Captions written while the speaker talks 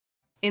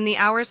In the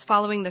hours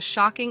following the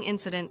shocking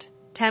incident,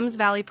 Thames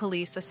Valley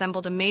Police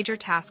assembled a major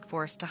task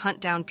force to hunt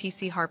down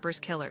PC Harper's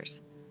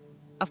killers.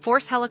 A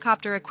force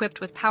helicopter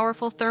equipped with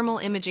powerful thermal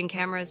imaging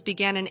cameras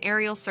began an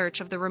aerial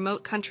search of the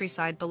remote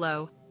countryside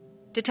below.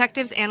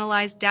 Detectives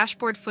analyzed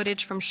dashboard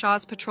footage from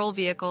Shaw's patrol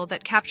vehicle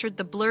that captured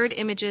the blurred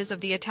images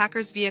of the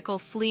attacker's vehicle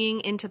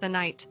fleeing into the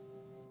night.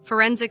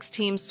 Forensics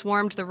teams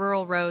swarmed the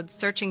rural roads,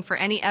 searching for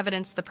any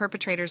evidence the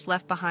perpetrators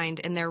left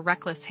behind in their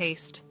reckless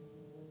haste.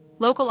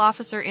 Local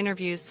officer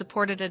interviews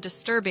supported a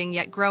disturbing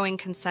yet growing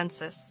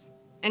consensus,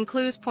 and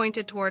clues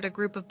pointed toward a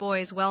group of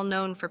boys well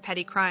known for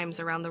petty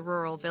crimes around the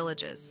rural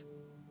villages.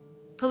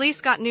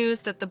 Police got news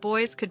that the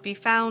boys could be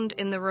found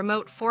in the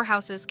remote Four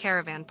Houses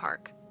caravan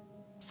park.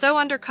 So,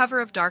 under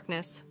cover of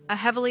darkness, a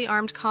heavily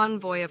armed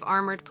convoy of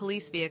armored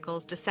police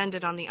vehicles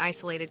descended on the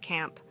isolated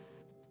camp.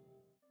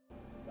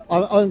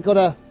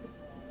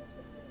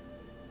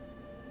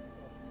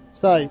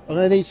 I'm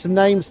gonna need some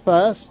names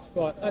first.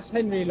 Right, that's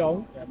Henry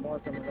Long. Yeah,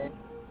 Mark Long.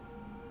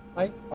 Hey?